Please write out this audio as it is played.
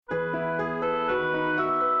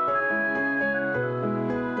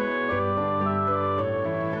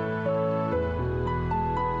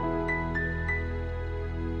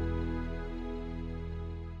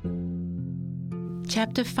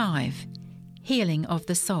Chapter 5. Healing of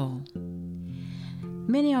the Soul.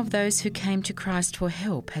 Many of those who came to Christ for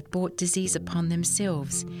help had brought disease upon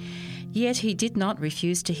themselves, yet he did not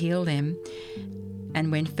refuse to heal them. And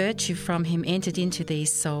when virtue from him entered into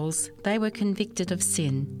these souls, they were convicted of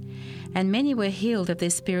sin. And many were healed of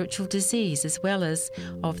their spiritual disease as well as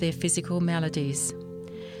of their physical maladies.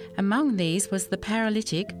 Among these was the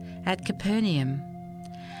paralytic at Capernaum.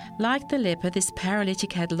 Like the leper, this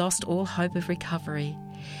paralytic had lost all hope of recovery.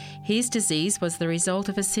 His disease was the result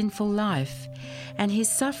of a sinful life, and his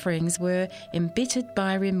sufferings were embittered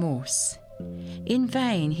by remorse. In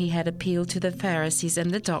vain he had appealed to the Pharisees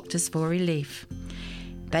and the doctors for relief.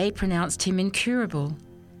 They pronounced him incurable.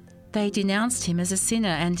 They denounced him as a sinner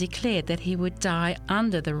and declared that he would die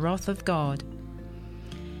under the wrath of God.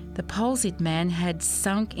 The palsied man had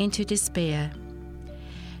sunk into despair.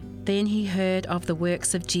 Then he heard of the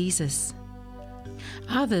works of Jesus.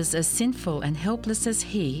 Others, as sinful and helpless as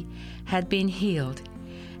he, had been healed,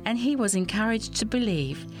 and he was encouraged to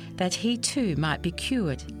believe that he too might be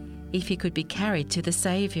cured if he could be carried to the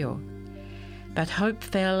Saviour. But hope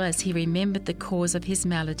fell as he remembered the cause of his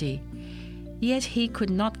malady, yet he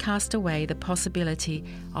could not cast away the possibility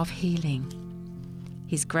of healing.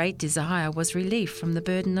 His great desire was relief from the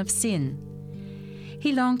burden of sin.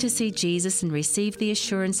 He longed to see Jesus and receive the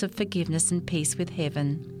assurance of forgiveness and peace with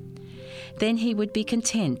heaven. Then he would be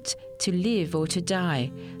content to live or to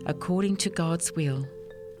die according to God's will.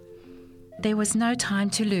 There was no time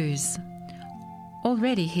to lose.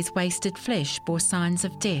 Already his wasted flesh bore signs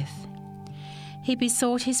of death. He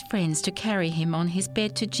besought his friends to carry him on his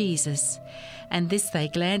bed to Jesus, and this they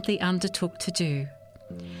gladly undertook to do.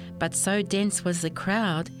 But so dense was the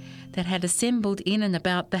crowd that had assembled in and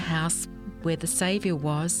about the house where the Saviour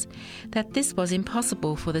was, that this was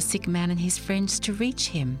impossible for the sick man and his friends to reach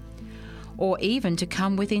him, or even to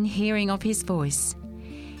come within hearing of his voice.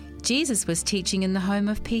 Jesus was teaching in the home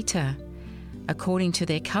of Peter. According to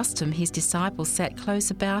their custom, his disciples sat close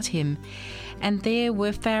about him, and there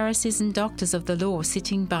were Pharisees and doctors of the law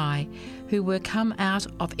sitting by, who were come out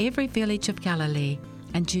of every village of Galilee,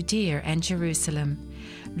 and Judea and Jerusalem.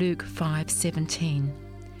 Luke 5:17.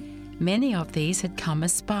 Many of these had come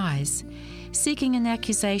as spies, seeking an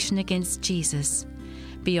accusation against Jesus.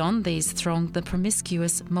 Beyond these thronged the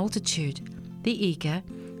promiscuous multitude, the eager,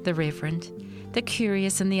 the reverent, the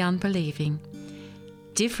curious and the unbelieving.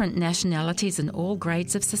 Different nationalities and all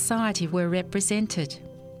grades of society were represented.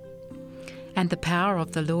 And the power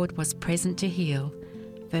of the Lord was present to heal.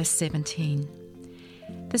 Verse 17.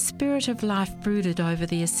 The Spirit of life brooded over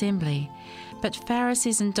the assembly, but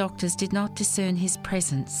Pharisees and doctors did not discern his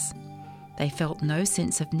presence. They felt no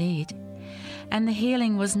sense of need, and the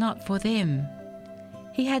healing was not for them.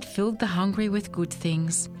 He had filled the hungry with good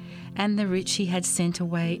things, and the rich he had sent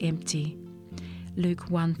away empty. Luke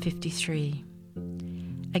 1:53.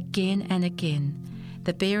 Again and again,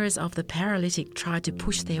 the bearers of the paralytic tried to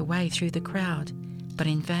push their way through the crowd, but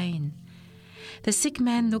in vain. The sick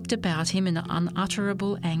man looked about him in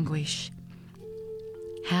unutterable anguish.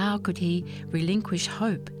 How could he relinquish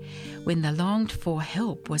hope when the longed-for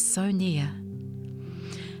help was so near?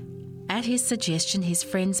 At his suggestion, his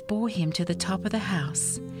friends bore him to the top of the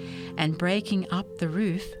house, and breaking up the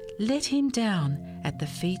roof, let him down at the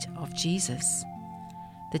feet of Jesus.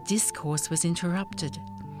 The discourse was interrupted.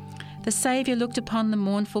 The Saviour looked upon the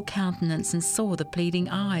mournful countenance and saw the pleading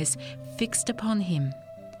eyes fixed upon him.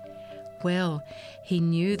 Well, he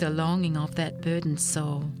knew the longing of that burdened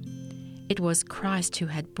soul. It was Christ who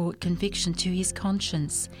had brought conviction to his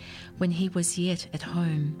conscience when he was yet at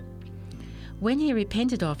home. When he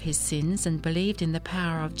repented of his sins and believed in the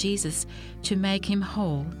power of Jesus to make him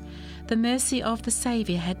whole, the mercy of the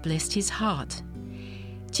Saviour had blessed his heart.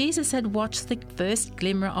 Jesus had watched the first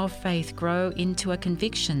glimmer of faith grow into a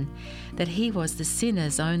conviction that he was the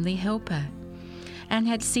sinner's only helper, and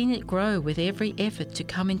had seen it grow with every effort to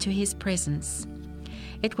come into his presence.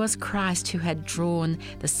 It was Christ who had drawn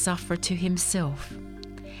the sufferer to himself.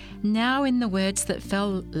 Now, in the words that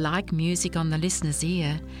fell like music on the listener's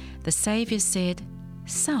ear, the Saviour said,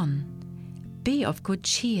 "Son, be of good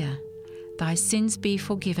cheer. Thy sins be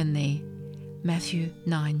forgiven thee." Matthew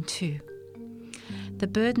 9:2. The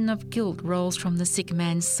burden of guilt rolls from the sick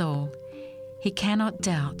man's soul. He cannot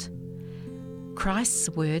doubt. Christ's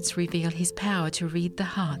words reveal his power to read the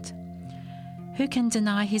heart. Who can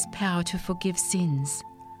deny his power to forgive sins?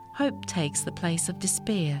 Hope takes the place of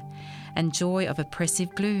despair, and joy of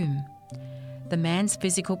oppressive gloom. The man's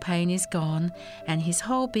physical pain is gone, and his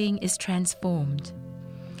whole being is transformed.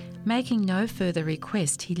 Making no further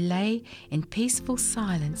request, he lay in peaceful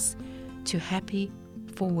silence, too happy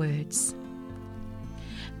for words.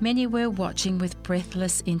 Many were watching with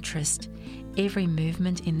breathless interest every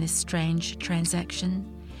movement in this strange transaction.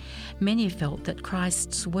 Many felt that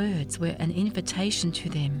Christ's words were an invitation to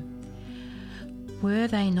them. Were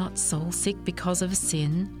they not soul sick because of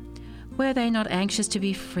sin? Were they not anxious to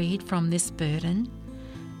be freed from this burden?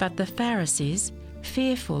 But the Pharisees,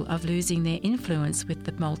 fearful of losing their influence with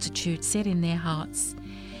the multitude, said in their hearts,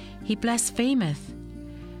 "He blasphemeth.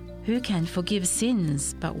 Who can forgive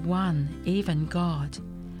sins but one, even God?"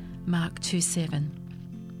 Mark 2:7.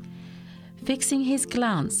 Fixing his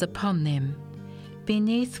glance upon them,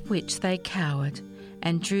 beneath which they cowered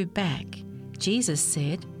and drew back, Jesus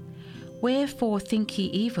said, "Wherefore think ye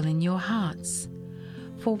evil in your hearts?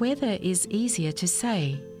 For whether is easier to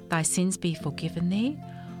say, Thy sins be forgiven thee,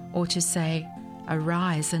 or to say,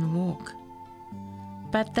 Arise and walk?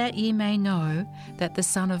 But that ye may know that the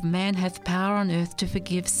Son of Man hath power on earth to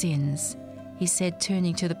forgive sins," he said,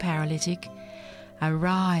 turning to the paralytic,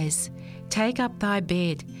 "Arise, take up thy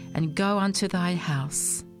bed, and go unto thy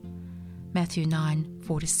house." Matthew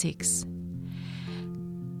 9:4-6.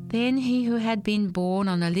 Then he who had been borne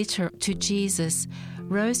on a litter to Jesus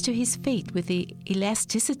rose to his feet with the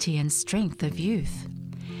elasticity and strength of youth.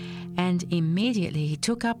 And immediately he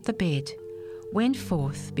took up the bed, went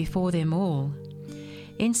forth before them all,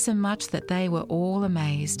 insomuch that they were all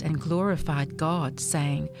amazed and glorified God,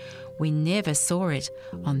 saying, "We never saw it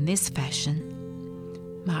on this fashion."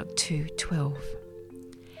 Mark 2:12.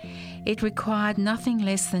 It required nothing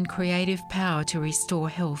less than creative power to restore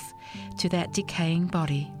health to that decaying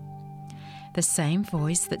body. The same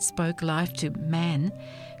voice that spoke life to man,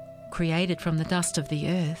 created from the dust of the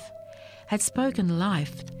earth, had spoken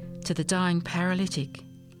life to the dying paralytic.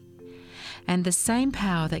 And the same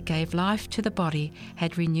power that gave life to the body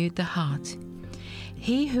had renewed the heart.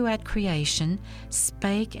 He who at creation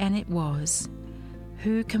spake and it was,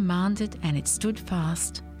 who commanded and it stood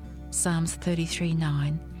fast, Psalms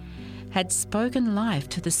 33:9, had spoken life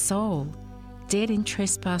to the soul, dead in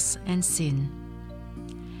trespass and sin.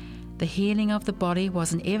 The healing of the body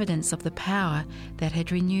was an evidence of the power that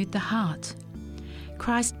had renewed the heart.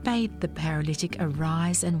 Christ bade the paralytic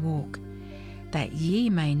arise and walk, that ye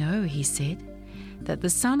may know, he said, that the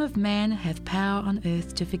Son of Man hath power on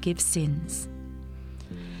earth to forgive sins.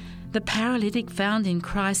 The paralytic found in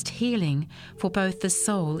Christ healing for both the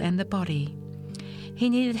soul and the body. He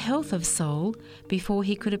needed health of soul before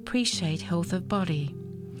he could appreciate health of body.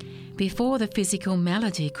 Before the physical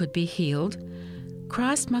malady could be healed,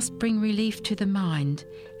 Christ must bring relief to the mind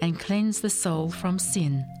and cleanse the soul from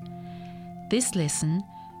sin. This lesson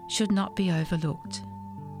should not be overlooked.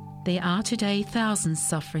 There are today thousands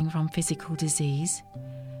suffering from physical disease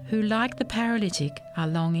who, like the paralytic, are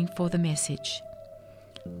longing for the message,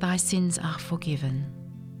 "Thy sins are forgiven."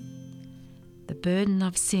 The burden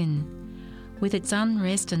of sin, with its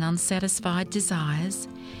unrest and unsatisfied desires,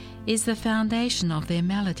 is the foundation of their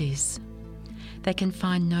maladies. They can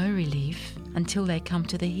find no relief until they come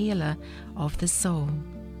to the healer of the soul.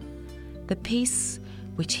 The peace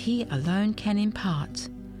which he alone can impart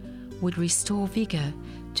would restore vigour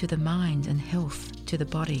to the mind and health to the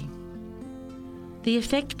body. The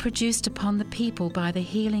effect produced upon the people by the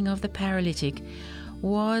healing of the paralytic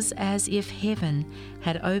was as if heaven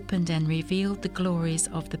had opened and revealed the glories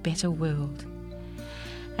of the better world.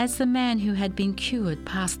 As the man who had been cured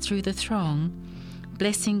passed through the throng,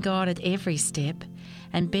 blessing God at every step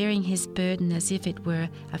and bearing his burden as if it were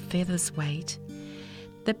a feather's weight,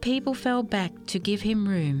 the people fell back to give him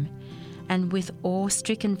room, and with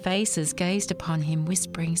awe-stricken faces gazed upon him,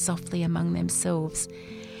 whispering softly among themselves,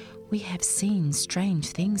 "We have seen strange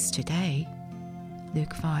things today."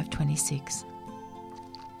 Luke 5:26.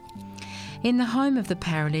 In the home of the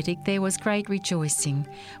paralytic there was great rejoicing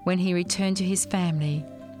when he returned to his family,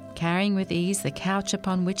 carrying with ease the couch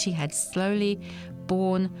upon which he had slowly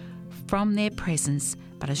borne from their presence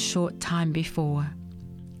but a short time before.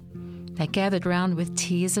 They gathered round with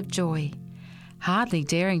tears of joy, hardly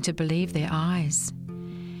daring to believe their eyes.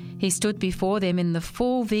 He stood before them in the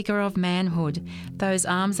full vigour of manhood. Those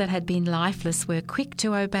arms that had been lifeless were quick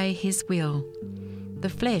to obey his will. The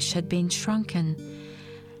flesh had been shrunken,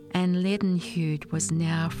 and leaden-hued was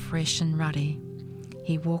now fresh and ruddy.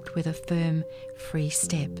 He walked with a firm, free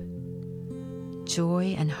step.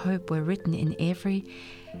 Joy and hope were written in every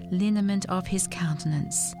lineament of his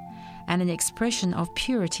countenance, and an expression of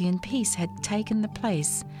purity and peace had taken the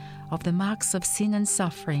place of the marks of sin and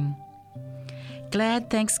suffering. Glad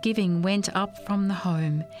thanksgiving went up from the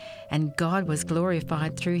home, and God was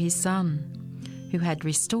glorified through his Son, who had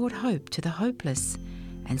restored hope to the hopeless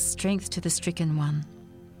and strength to the stricken one.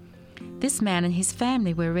 This man and his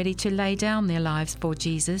family were ready to lay down their lives for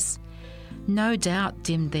Jesus, No doubt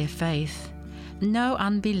dimmed their faith. No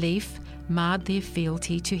unbelief marred their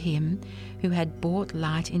fealty to him who had brought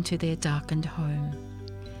light into their darkened home.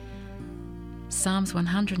 Psalms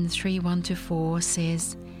 103, 1-4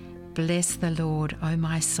 says, "Bless the Lord, O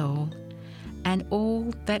my soul, and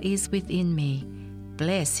all that is within me,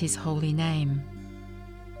 bless his holy name.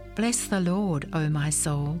 Bless the Lord, O my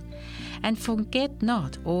soul, and forget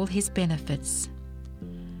not all his benefits.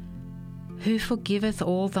 Who forgiveth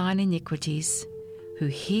all thine iniquities, who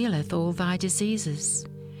healeth all thy diseases,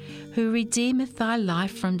 who redeemeth thy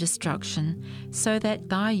life from destruction, so that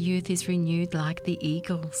thy youth is renewed like the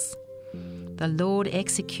eagles. The Lord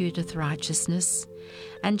executeth righteousness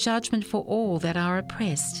and judgment for all that are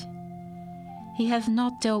oppressed. He hath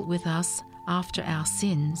not dealt with us after our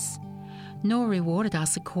sins, nor rewarded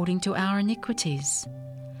us according to our iniquities.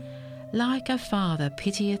 Like a father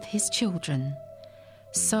pitieth his children,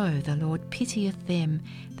 so the Lord pitieth them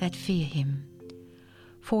that fear him.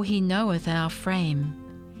 For he knoweth our frame,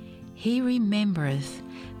 he remembereth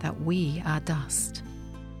that we are dust."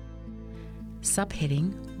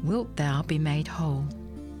 Subheading, Wilt thou be made whole?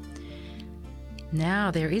 Now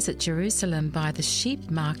there is at Jerusalem by the sheep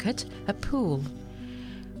market a pool,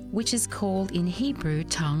 which is called in Hebrew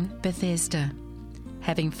tongue Bethesda,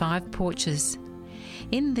 having 5 porches.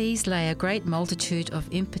 In these lay a great multitude of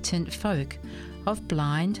impotent folk, of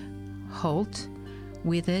blind, halt,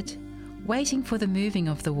 withered, waiting for the moving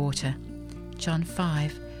of the water. John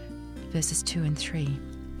 5, verses 2 and 3.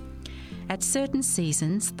 At certain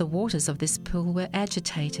seasons, the waters of this pool were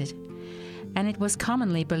agitated, and it was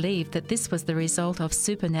commonly believed that this was the result of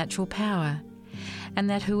supernatural power, and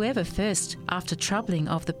that whoever first, after troubling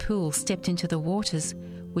of the pool, stepped into the waters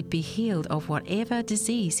would be healed of whatever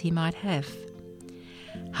disease he might have.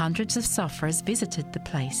 Hundreds of sufferers visited the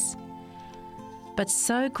place. But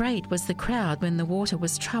so great was the crowd when the water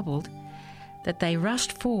was troubled that they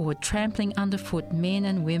rushed forward, trampling underfoot men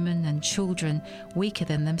and women and children weaker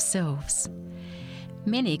than themselves.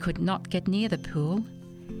 Many could not get near the pool.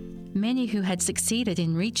 Many who had succeeded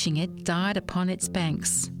in reaching it died upon its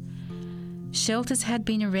banks. Shelters had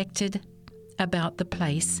been erected about the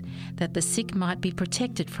place that the sick might be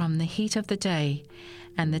protected from the heat of the day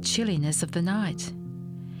and the chilliness of the night.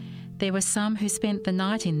 There were some who spent the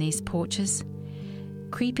night in these porches,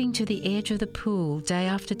 creeping to the edge of the pool day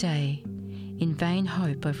after day, in vain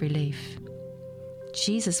hope of relief.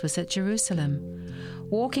 Jesus was at Jerusalem.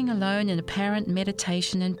 Walking alone in apparent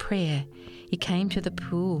meditation and prayer, he came to the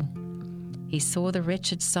pool. He saw the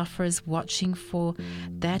wretched sufferers watching for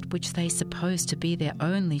that which they supposed to be their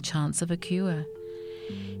only chance of a cure.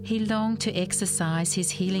 He longed to exercise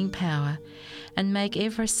his healing power and make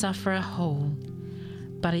every sufferer whole.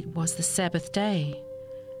 But it was the Sabbath day.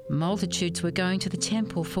 Multitudes were going to the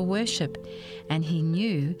temple for worship, and he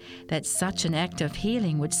knew that such an act of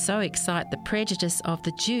healing would so excite the prejudice of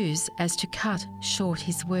the Jews as to cut short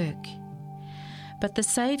his work. But the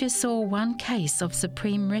Saviour saw one case of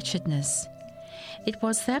supreme wretchedness. It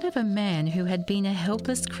was that of a man who had been a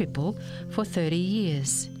helpless cripple for 30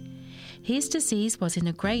 years. His disease was in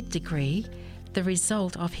a great degree the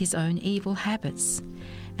result of his own evil habits,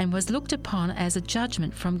 and was looked upon as a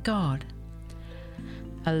judgment from God.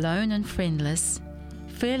 Alone and friendless,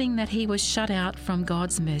 feeling that he was shut out from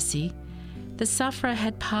God's mercy, the sufferer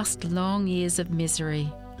had passed long years of misery.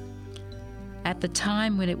 At the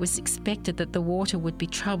time when it was expected that the water would be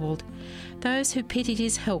troubled, those who pitied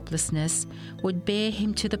his helplessness would bear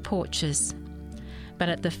him to the porches. But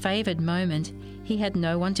at the favoured moment, he had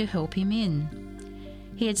no one to help him in.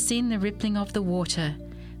 He had seen the rippling of the water,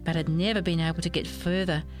 but had never been able to get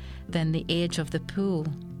further than the edge of the pool.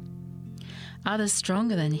 Others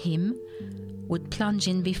stronger than him would plunge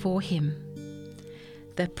in before him.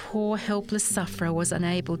 The poor helpless sufferer was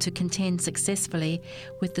unable to contend successfully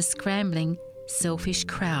with the scrambling, selfish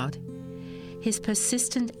crowd. His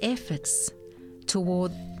persistent efforts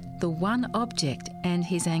toward the one object and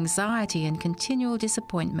his anxiety and continual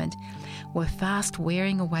disappointment were fast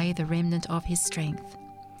wearing away the remnant of his strength.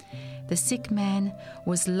 The sick man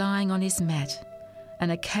was lying on his mat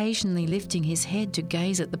and occasionally lifting his head to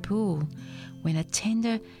gaze at the pool, when a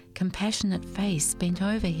tender, compassionate face bent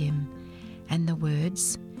over him, and the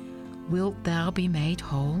words, "Wilt thou be made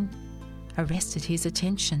whole?" arrested his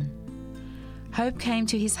attention. Hope came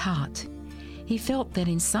to his heart. He felt that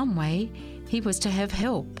in some way he was to have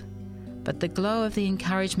help, but the glow of the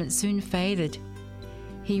encouragement soon faded.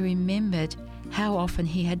 He remembered how often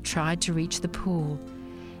he had tried to reach the pool,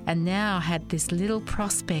 and now had this little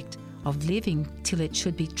prospect of living till it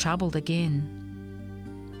should be troubled again.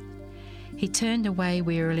 He turned away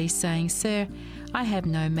wearily, saying, "Sir, I have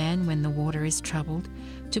no man when the water is troubled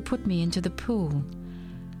to put me into the pool,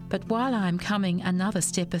 but while I am coming, another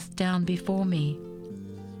steppeth down before me.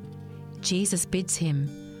 Jesus bids him,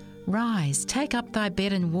 Rise, take up thy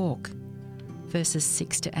bed and walk. Verses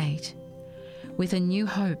 6 to 8. With a new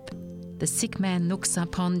hope, the sick man looks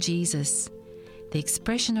upon Jesus. The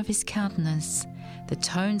expression of his countenance, the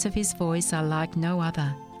tones of his voice are like no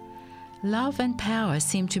other. Love and power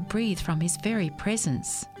seem to breathe from his very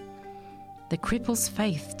presence. The cripple's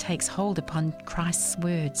faith takes hold upon Christ's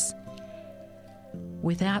words.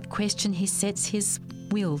 Without question, he sets his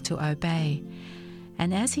will to obey,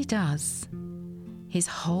 and as he does, his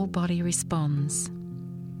whole body responds.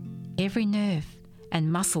 Every nerve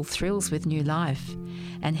and muscle thrills with new life,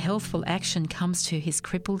 and healthful action comes to his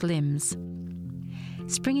crippled limbs.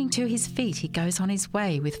 Springing to his feet, he goes on his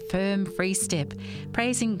way with firm, free step,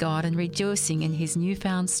 praising God and rejoicing in his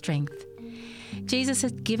newfound strength. Jesus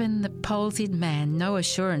had given the palsied man no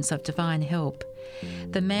assurance of divine help.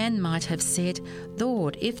 The man might have said,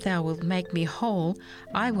 Lord, if thou wilt make me whole,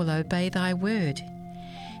 I will obey thy word.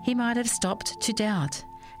 He might have stopped to doubt,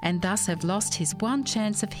 and thus have lost his one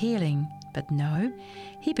chance of healing. But no,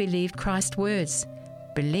 he believed Christ's words,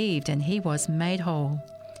 believed, and he was made whole.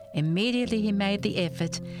 Immediately he made the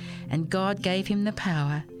effort, and God gave him the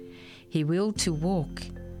power. He willed to walk,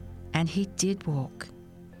 and he did walk.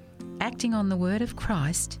 Acting on the word of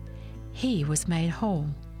Christ, he was made whole.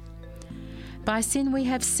 By sin we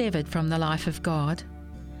have severed from the life of God.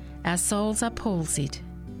 Our souls are palsied.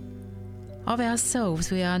 Of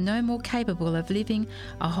ourselves we are no more capable of living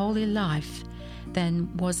a holy life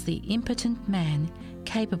than was the impotent man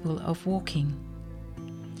capable of walking.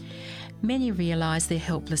 Many realize their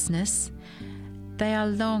helplessness. They are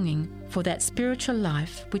longing for that spiritual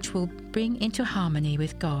life which will bring into harmony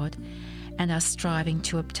with God, and are striving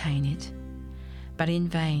to obtain it. But in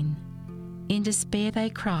vain. In despair they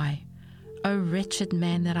cry, O wretched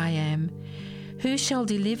man that I am, who shall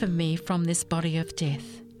deliver me from this body of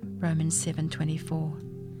death? Romans 7:24.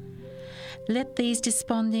 Let these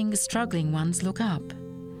desponding, struggling ones look up.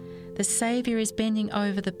 The Saviour is bending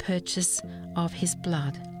over the purchase of his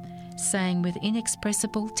blood, saying with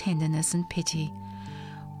inexpressible tenderness and pity,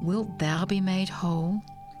 Wilt thou be made whole?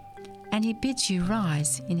 And he bids you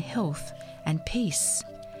rise in health and peace.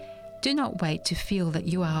 Do not wait to feel that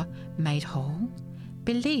you are made whole.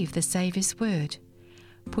 Believe the Saviour's word.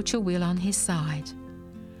 Put your will on his side.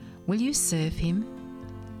 Will you serve him?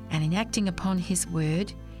 And in acting upon his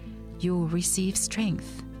word, you will receive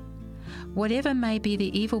strength. Whatever may be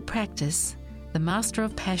the evil practice, the master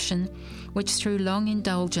of passion, which through long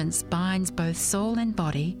indulgence binds both soul and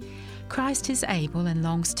body, Christ is able and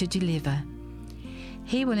longs to deliver.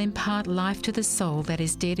 He will impart life to the soul that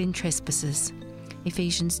is dead in trespasses.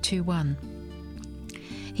 Ephesians 2:1.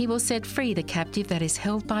 He will set free the captive that is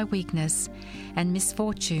held by weakness and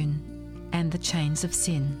misfortune and the chains of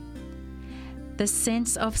sin. The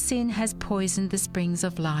sense of sin has poisoned the springs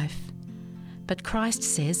of life. But Christ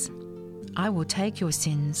says, I will take your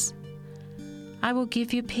sins. I will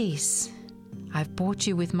give you peace. I've bought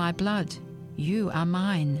you with my blood. You are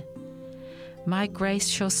mine. My grace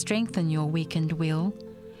shall strengthen your weakened will.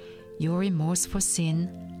 Your remorse for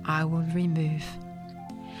sin I will remove.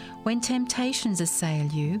 When temptations assail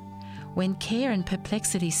you, when care and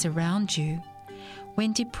perplexity surround you,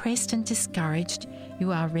 when depressed and discouraged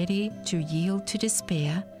you are ready to yield to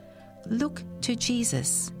despair, look to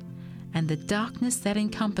Jesus, and the darkness that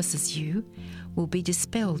encompasses you will be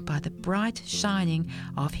dispelled by the bright shining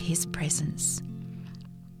of his presence.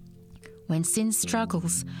 When sin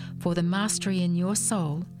struggles for the mastery in your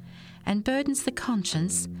soul and burdens the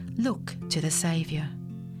conscience, look to the Saviour.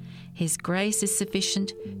 His grace is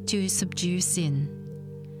sufficient to subdue sin.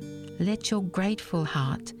 Let your grateful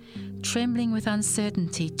heart, trembling with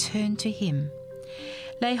uncertainty, turn to him.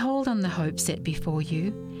 Lay hold on the hope set before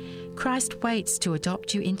you. Christ waits to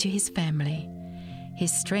adopt you into his family.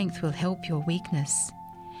 His strength will help your weakness.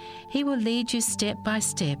 He will lead you step by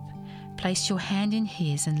step. Place your hand in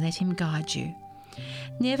his and let him guide you.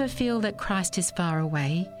 Never feel that Christ is far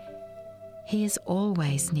away. He is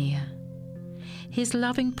always near. His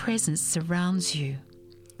loving presence surrounds you.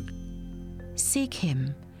 Seek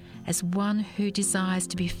him as one who desires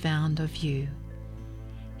to be found of you.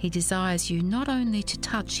 He desires you not only to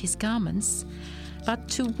touch his garments, but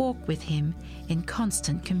to walk with him in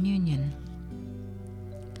constant communion.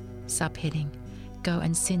 Subheading: Go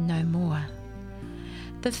and sin no more.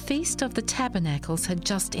 The Feast of the Tabernacles had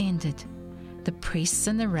just ended. The priests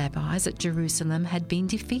and the rabbis at Jerusalem had been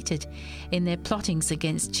defeated in their plottings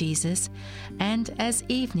against Jesus, and as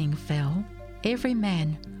evening fell, every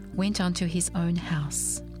man went unto his own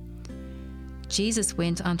house. Jesus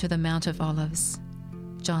went unto the Mount of Olives.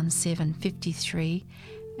 John 7:53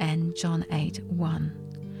 and John 8:1.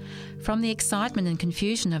 From the excitement and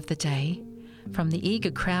confusion of the day, from the eager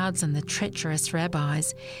crowds and the treacherous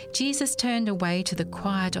rabbis, Jesus turned away to the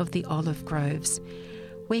quiet of the olive groves,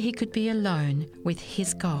 where he could be alone with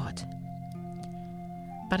his God.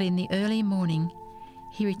 But in the early morning,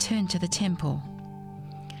 he returned to the temple.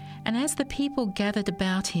 And as the people gathered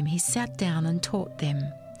about him, he sat down and taught them.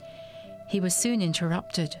 He was soon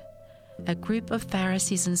interrupted. A group of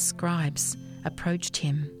Pharisees and scribes approached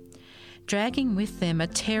him, dragging with them a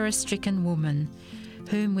terror-stricken woman,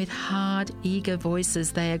 whom with hard, eager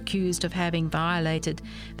voices they accused of having violated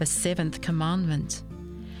the 7th commandment.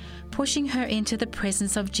 Pushing her into the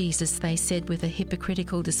presence of Jesus, they said with a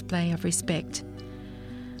hypocritical display of respect,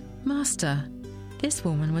 "Master, this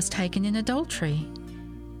woman was taken in adultery,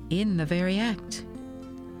 in the very act.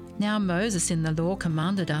 Now Moses in the law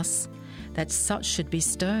commanded us that such should be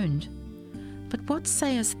stoned. But what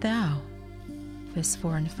sayest thou?" Verse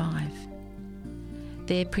 4 and 5.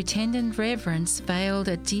 Their pretended reverence veiled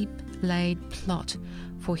a deep-laid plot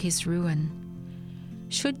for his ruin.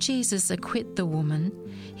 Should Jesus acquit the woman,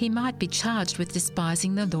 he might be charged with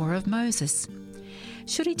despising the law of Moses.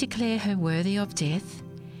 Should he declare her worthy of death,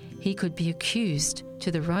 he could be accused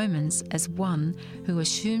to the Romans as one who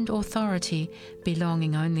assumed authority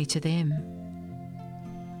belonging only to them.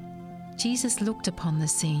 Jesus looked upon the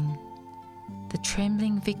scene, the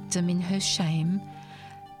trembling victim in her shame,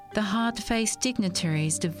 the hard-faced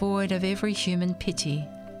dignitaries devoid of every human pity.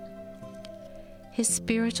 His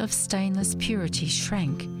spirit of stainless purity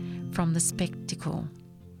shrank from the spectacle.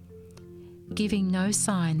 Giving no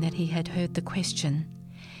sign that he had heard the question,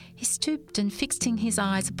 he stooped and, fixing his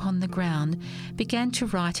eyes upon the ground, began to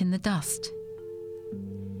write in the dust.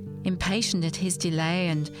 Impatient at his delay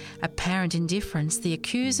and apparent indifference, the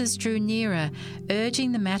accusers drew nearer,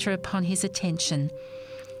 urging the matter upon his attention.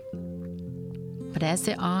 But as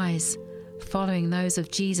their eyes, following those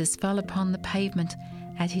of Jesus, fell upon the pavement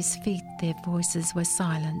at his feet, their voices were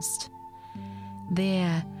silenced.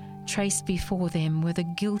 There, traced before them, were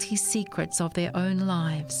the guilty secrets of their own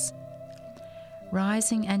lives.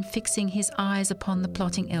 Rising and fixing his eyes upon the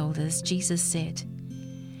plotting elders, Jesus said,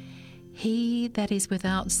 "He that is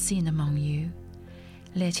without sin among you,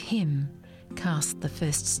 let him cast the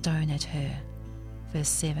first stone at her." Verse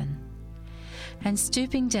 7. And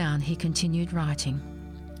stooping down, he continued writing.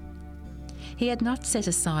 He had not set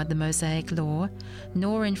aside the Mosaic law,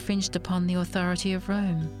 nor infringed upon the authority of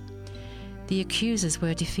Rome. The accusers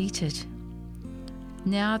were defeated.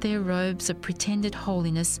 Now, their robes of pretended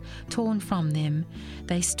holiness torn from them,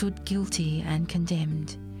 they stood guilty and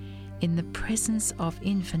condemned in the presence of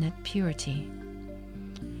infinite purity.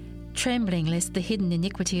 Trembling lest the hidden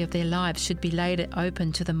iniquity of their lives should be laid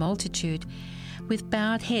open to the multitude, with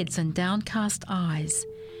bowed heads and downcast eyes,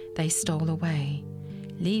 they stole away,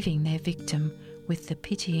 leaving their victim with the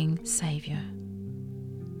pitying Saviour.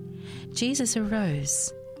 Jesus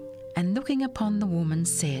arose and, looking upon the woman,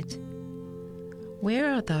 said,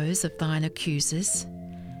 "Where are those of thine accusers?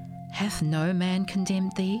 Hath no man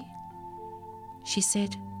condemned thee?" She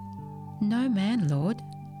said, "No man, Lord."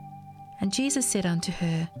 And Jesus said unto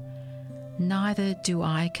her, "Neither do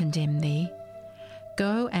I condemn thee.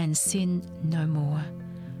 Go and sin no more."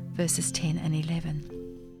 Verses 10 and 11.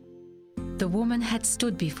 The woman had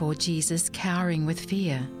stood before Jesus, cowering with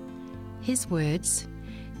fear. His words,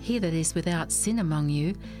 "He that is without sin among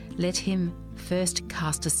you, let him first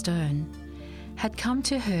cast a stone," had come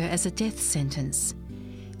to her as a death sentence.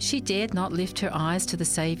 She dared not lift her eyes to the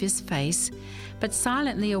Saviour's face, but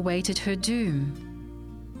silently awaited her doom.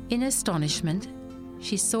 In astonishment,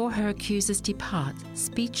 she saw her accusers depart,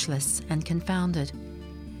 speechless and confounded.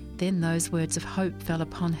 Then those words of hope fell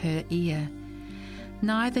upon her ear.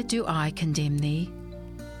 "Neither do I condemn thee.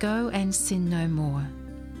 Go and sin no more."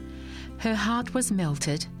 Her heart was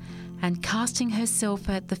melted, and casting herself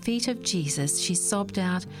at the feet of Jesus, she sobbed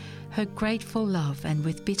out her grateful love and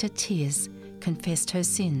with bitter tears confessed her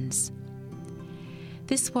sins.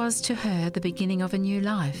 This was to her the beginning of a new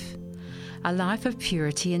life, a life of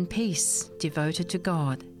purity and peace, devoted to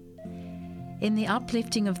God. In the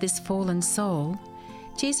uplifting of this fallen soul,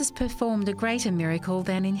 Jesus performed a greater miracle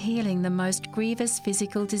than in healing the most grievous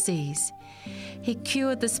physical disease. He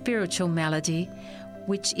cured the spiritual malady,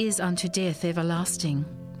 which is unto death everlasting.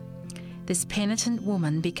 This penitent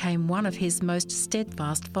woman became one of his most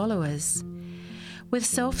steadfast followers. With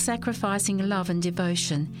self-sacrificing love and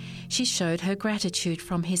devotion, she showed her gratitude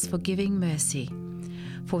from his forgiving mercy.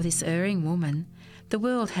 For this erring woman, the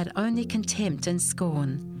world had only contempt and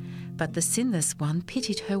scorn, but the sinless one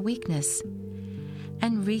pitied her weakness.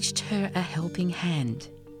 and reached her a helping hand.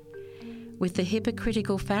 With the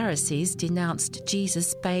hypocritical Pharisees denounced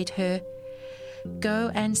Jesus, bade her,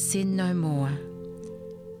 "Go and sin no more."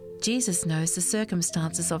 Jesus knows the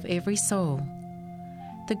circumstances of every soul.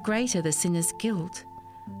 The greater the sinner's guilt,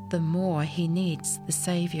 the more he needs the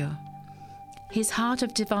Saviour. His heart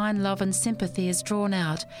of divine love and sympathy is drawn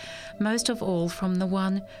out, most of all from the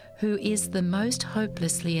one who is the most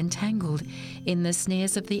hopelessly entangled in the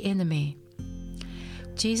snares of the enemy.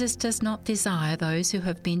 Jesus does not desire those who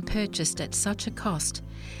have been purchased at such a cost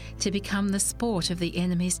to become the sport of the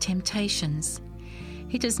enemy's temptations.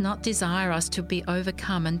 He does not desire us to be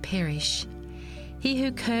overcome and perish. He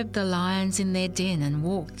who curbed the lions in their den and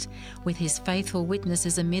walked with his faithful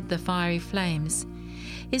witnesses amid the fiery flames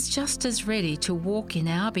is just as ready to walk in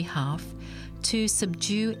our behalf to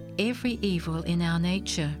subdue every evil in our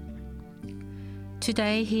nature.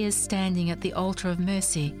 Today he is standing at the altar of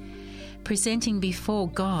mercy, presenting before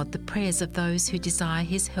God the prayers of those who desire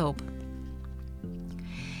his help.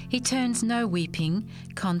 He turns no weeping,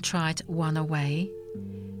 contrite one away.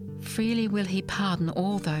 Freely will he pardon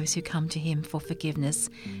all those who come to him for forgiveness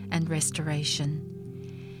and restoration.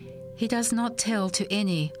 He does not tell to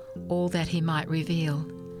any all that he might reveal,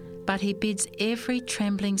 but he bids every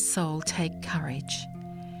trembling soul take courage.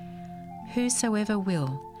 Whosoever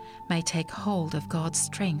will may take hold of God's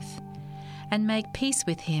strength and make peace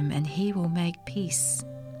with him, and he will make peace.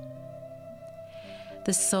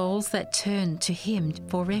 The souls that turn to him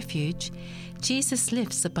for refuge, Jesus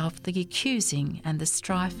lifts above the accusing and the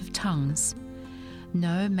strife of tongues.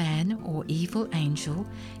 No man or evil angel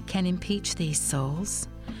can impeach these souls.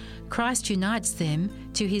 Christ unites them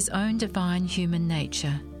to his own divine human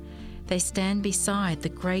nature. They stand beside the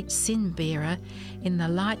great sin-bearer in the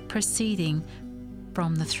light proceeding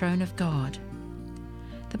from the throne of God.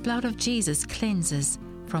 The blood of Jesus cleanses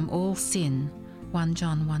from all sin, 1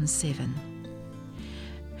 John 1:7.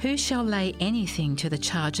 Who shall lay anything to the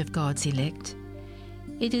charge of God's elect?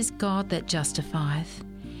 It is God that justifieth.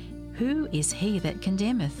 Who is he that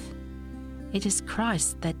condemneth? It is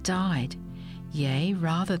Christ that died, yea,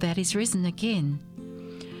 rather that is risen again,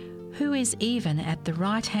 who is even at the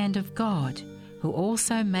right hand of God, who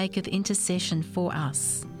also maketh intercession for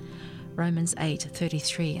us. Romans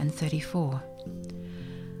 8:33 and 34.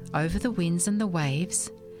 Over the winds and the waves,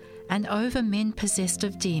 and over men possessed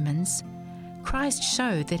of demons, Christ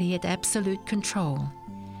showed that he had absolute control.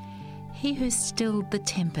 He who stilled the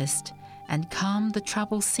tempest and calmed the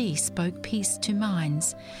troubled sea spoke peace to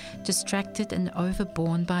minds distracted and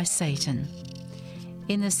overborne by Satan.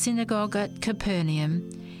 In the synagogue at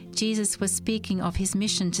Capernaum, Jesus was speaking of his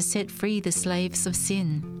mission to set free the slaves of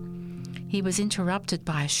sin. He was interrupted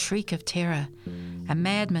by a shriek of terror. A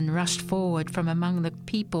madman rushed forward from among the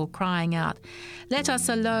people, crying out, "Let us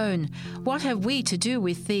alone! What have we to do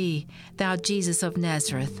with thee, thou Jesus of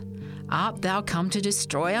Nazareth? Art thou come to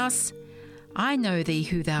destroy us? I know thee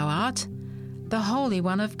who thou art, the Holy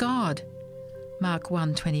One of God." Mark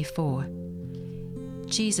 1:24.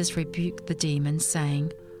 Jesus rebuked the demon,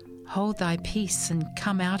 saying, "Hold thy peace and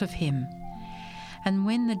come out of him." And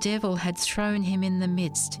when the devil had thrown him in the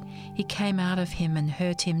midst, he came out of him and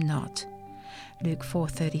hurt him not. Luke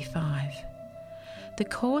 4:35. The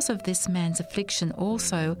cause of this man's affliction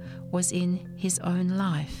also was in his own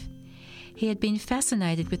life. He had been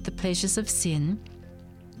fascinated with the pleasures of sin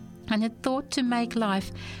and had thought to make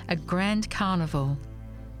life a grand carnival.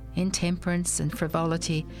 Intemperance and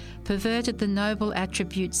frivolity perverted the noble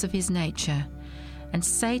attributes of his nature, and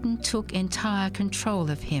Satan took entire control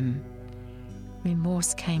of him.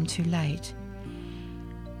 Remorse came too late.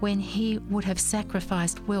 When he would have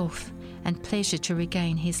sacrificed wealth and pleasure to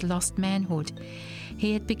regain his lost manhood,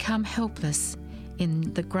 he had become helpless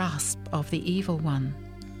in the grasp of the evil one.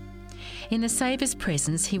 In the Saviour's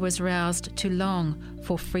presence, he was roused to long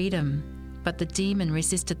for freedom, but the demon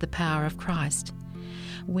resisted the power of Christ.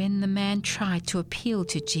 When the man tried to appeal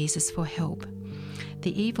to Jesus for help,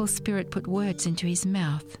 the evil spirit put words into his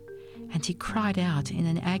mouth, and he cried out in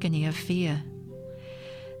an agony of fear.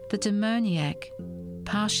 The demoniac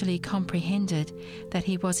partially comprehended that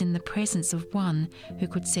he was in the presence of one who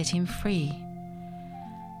could set him free.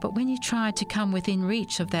 But when he tried to come within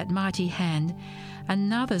reach of that mighty hand,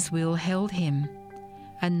 another's will held him.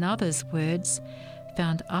 Another's words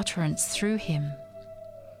found utterance through him.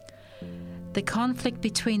 The conflict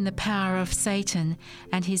between the power of Satan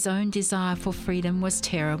and his own desire for freedom was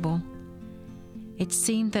terrible. It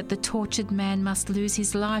seemed that the tortured man must lose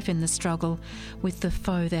his life in the struggle with the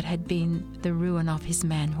foe that had been the ruin of his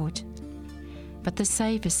manhood. But the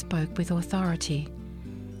Saviour spoke with authority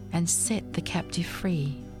and set the captive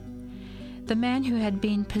free. The man who had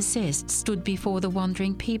been possessed stood before the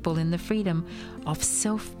wandering people in the freedom of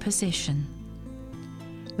self-possession.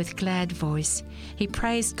 With glad voice, he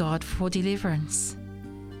praised God for deliverance.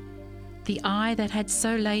 The eye that had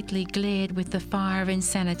so lately glared with the fire of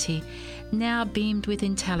insanity now beamed with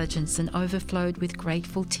intelligence and overflowed with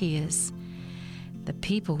grateful tears. The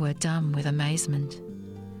people were dumb with amazement.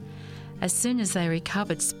 As soon as they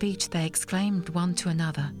recovered speech, they exclaimed one to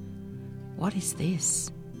another, "What is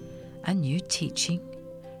this? A new teaching?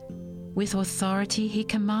 With authority he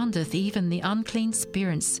commandeth even the unclean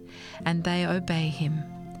spirits, and they obey him."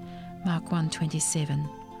 Mark 1:27.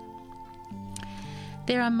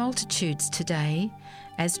 There are multitudes today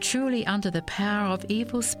as truly under the power of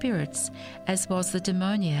evil spirits as was the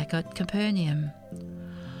demoniac at Capernaum.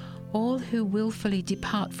 All who willfully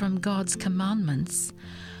depart from God's commandments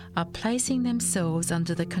are placing themselves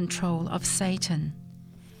under the control of Satan.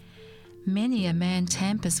 Many a man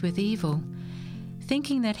tampers with evil,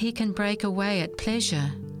 thinking that he can break away at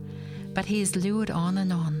pleasure, but he is lured on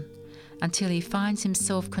and on until he finds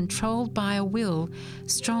himself controlled by a will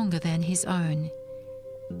stronger than his own.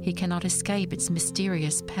 He cannot escape its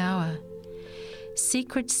mysterious power.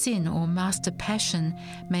 Secret sin or master passion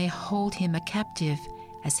may hold him a captive,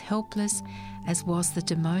 as helpless as was the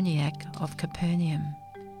demoniac of Capernaum.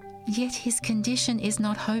 Yet his condition is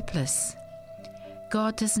not hopeless.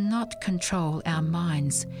 God does not control our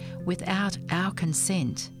minds without our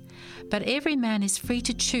consent, but every man is free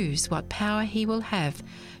to choose what power he will have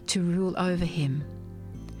to rule over him.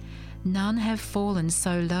 None have fallen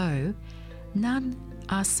so low, none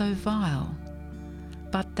are so vile,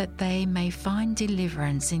 but that they may find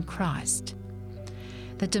deliverance in Christ.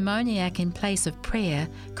 The demoniac, in place of prayer,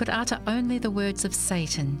 could utter only the words of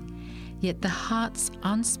Satan, yet the heart's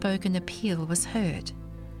unspoken appeal was heard.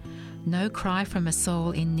 No cry from a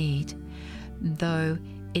soul in need, though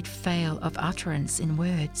it fail of utterance in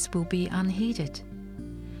words, will be unheeded.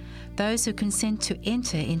 Those who consent to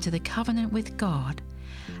enter into the covenant with God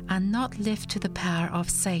are not left to the power of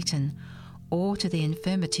Satan or to the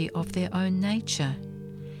infirmity of their own nature.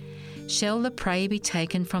 Shall the prey be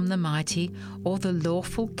taken from the mighty, or the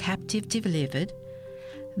lawful captive delivered?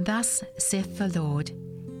 Thus saith the Lord,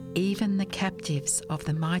 even the captives of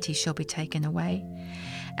the mighty shall be taken away,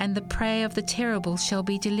 and the prey of the terrible shall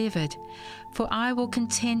be delivered. For I will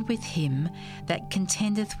contend with him that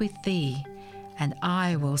contendeth with thee, and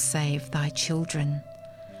I will save thy children.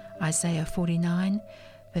 Isaiah 49,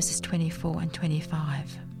 verses 24 and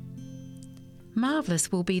 25.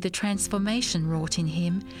 Marvellous will be the transformation wrought in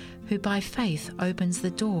him who by faith opens the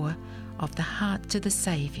door of the heart to the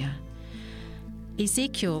Saviour.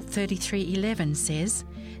 Ezekiel 33:11 says,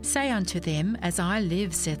 "Say unto them, As I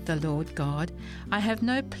live, saith the Lord God, I have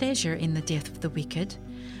no pleasure in the death of the wicked,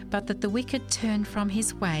 but that the wicked turn from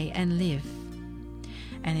his way and live."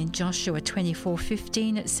 And in Joshua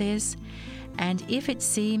 24:15 it says, "And if it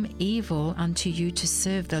seem evil unto you to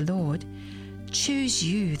serve the Lord, choose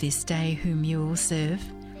you this day whom you will serve.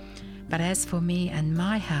 But as for me and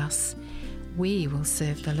my house, we will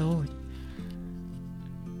serve the Lord."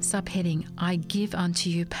 Subheading, I give unto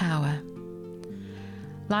you power.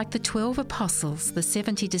 Like the 12 apostles, the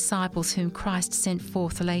 70 disciples whom Christ sent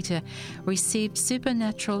forth later received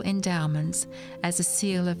supernatural endowments as a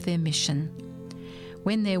seal of their mission.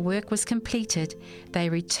 When their work was completed, they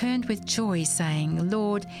returned with joy, saying,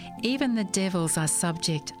 "Lord, even the devils are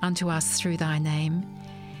subject unto us through thy name."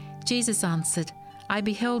 Jesus answered, "I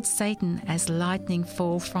beheld Satan as lightning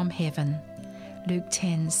fall from heaven." Luke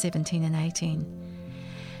 10:17 and 18.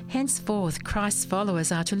 Henceforth, Christ's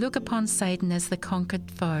followers are to look upon Satan as the conquered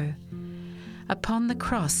foe. Upon the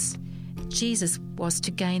cross, Jesus was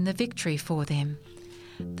to gain the victory for them,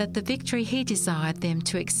 that the victory he desired them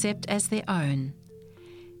to accept as their own.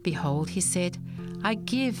 "Behold," he said, "I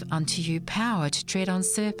give unto you power to tread on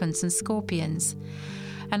serpents and scorpions,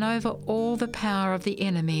 and over all the power of the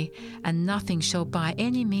enemy, and nothing shall by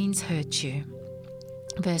any means hurt you."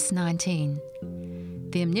 Verse 19.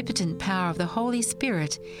 The omnipotent power of the Holy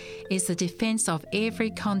Spirit is the defence of every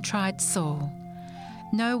contrite soul.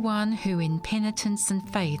 No one who in penitence and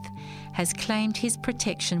faith has claimed his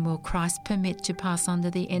protection will Christ permit to pass under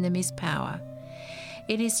the enemy's power.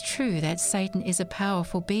 It is true that Satan is a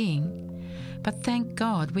powerful being, but thank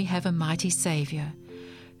God we have a mighty Saviour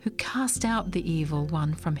who cast out the evil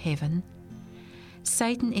one from heaven.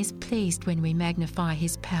 Satan is pleased when we magnify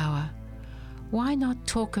his power. Why not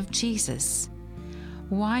talk of Jesus?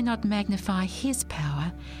 Why not magnify his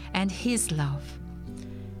power and his love?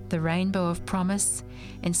 The rainbow of promise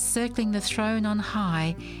encircling the throne on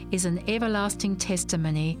high is an everlasting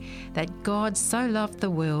testimony that God so loved the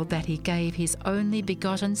world that he gave his only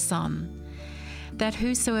begotten Son, that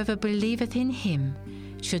whosoever believeth in him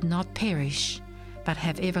should not perish, but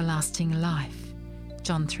have everlasting life.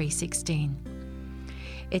 John 3:16.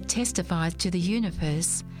 It testifies to the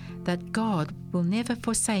universe that God will never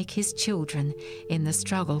forsake his children in the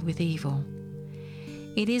struggle with evil.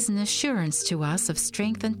 It is an assurance to us of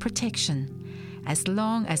strength and protection as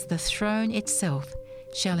long as the throne itself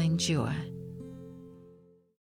shall endure.